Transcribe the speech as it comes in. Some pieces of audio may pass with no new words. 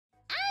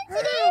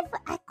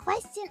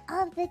question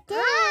of the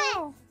day.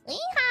 We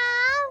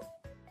have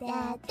the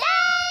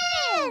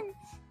Dan.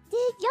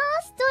 Did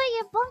y'all store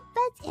your bunk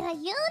beds in a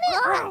unit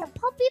at the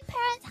puppy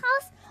parents'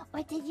 house,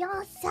 or did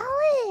y'all sell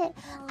it?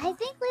 I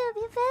think we would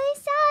be very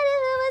sad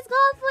if it was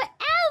gone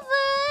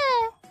forever.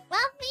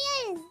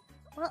 Ruffians,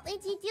 what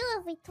would you do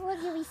if we told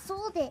you we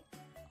sold it?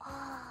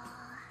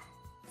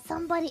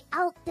 Somebody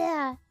out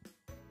there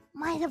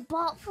might have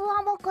bought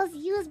FuwaMoco's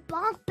used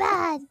bunk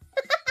bed.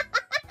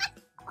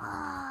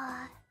 Where?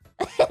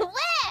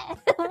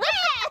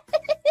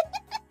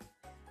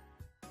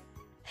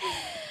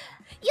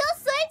 You'll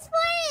search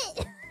for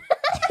it.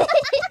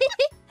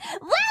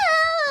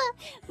 Well,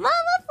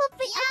 Mama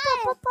Puppy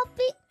and Papa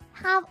Puppy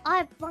have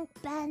our bunk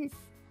beds.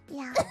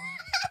 Yeah.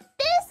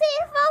 They're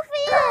safe,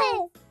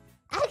 Ruffians.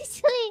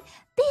 Actually,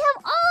 they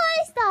have all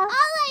our stuff.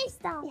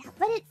 Yeah,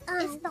 but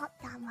it's not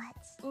that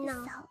much.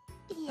 No.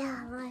 So,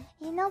 yeah.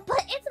 You know,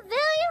 but it's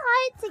very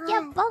hard to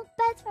get bunk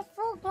beds for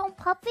full-grown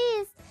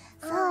puppies.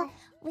 So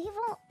we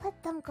won't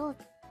let them go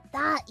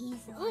that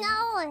easily.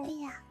 No.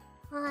 Yeah.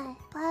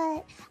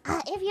 But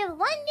if you're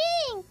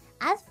wondering,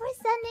 as for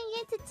sending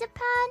you to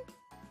Japan,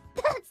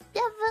 that's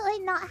definitely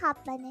not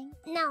happening.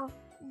 No.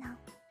 No.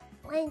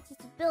 Once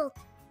it's built,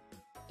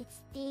 it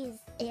stays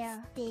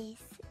there. It stays.